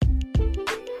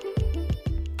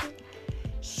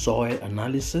soil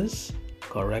analysis,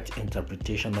 correct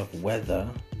interpretation of weather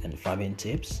and farming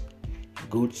tips,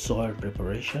 good soil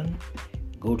preparation,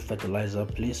 good fertilizer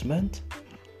placement,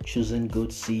 choosing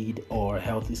good seed or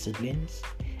healthy seedlings,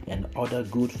 and other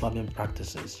good farming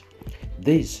practices.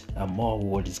 This and more we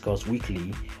will discuss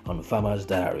weekly on Farmer's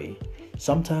Diary.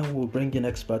 Sometime we'll bring in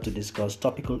experts to discuss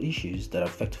topical issues that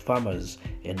affect farmers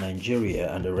in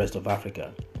Nigeria and the rest of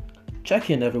Africa.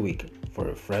 Check in every week for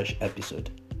a fresh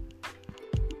episode.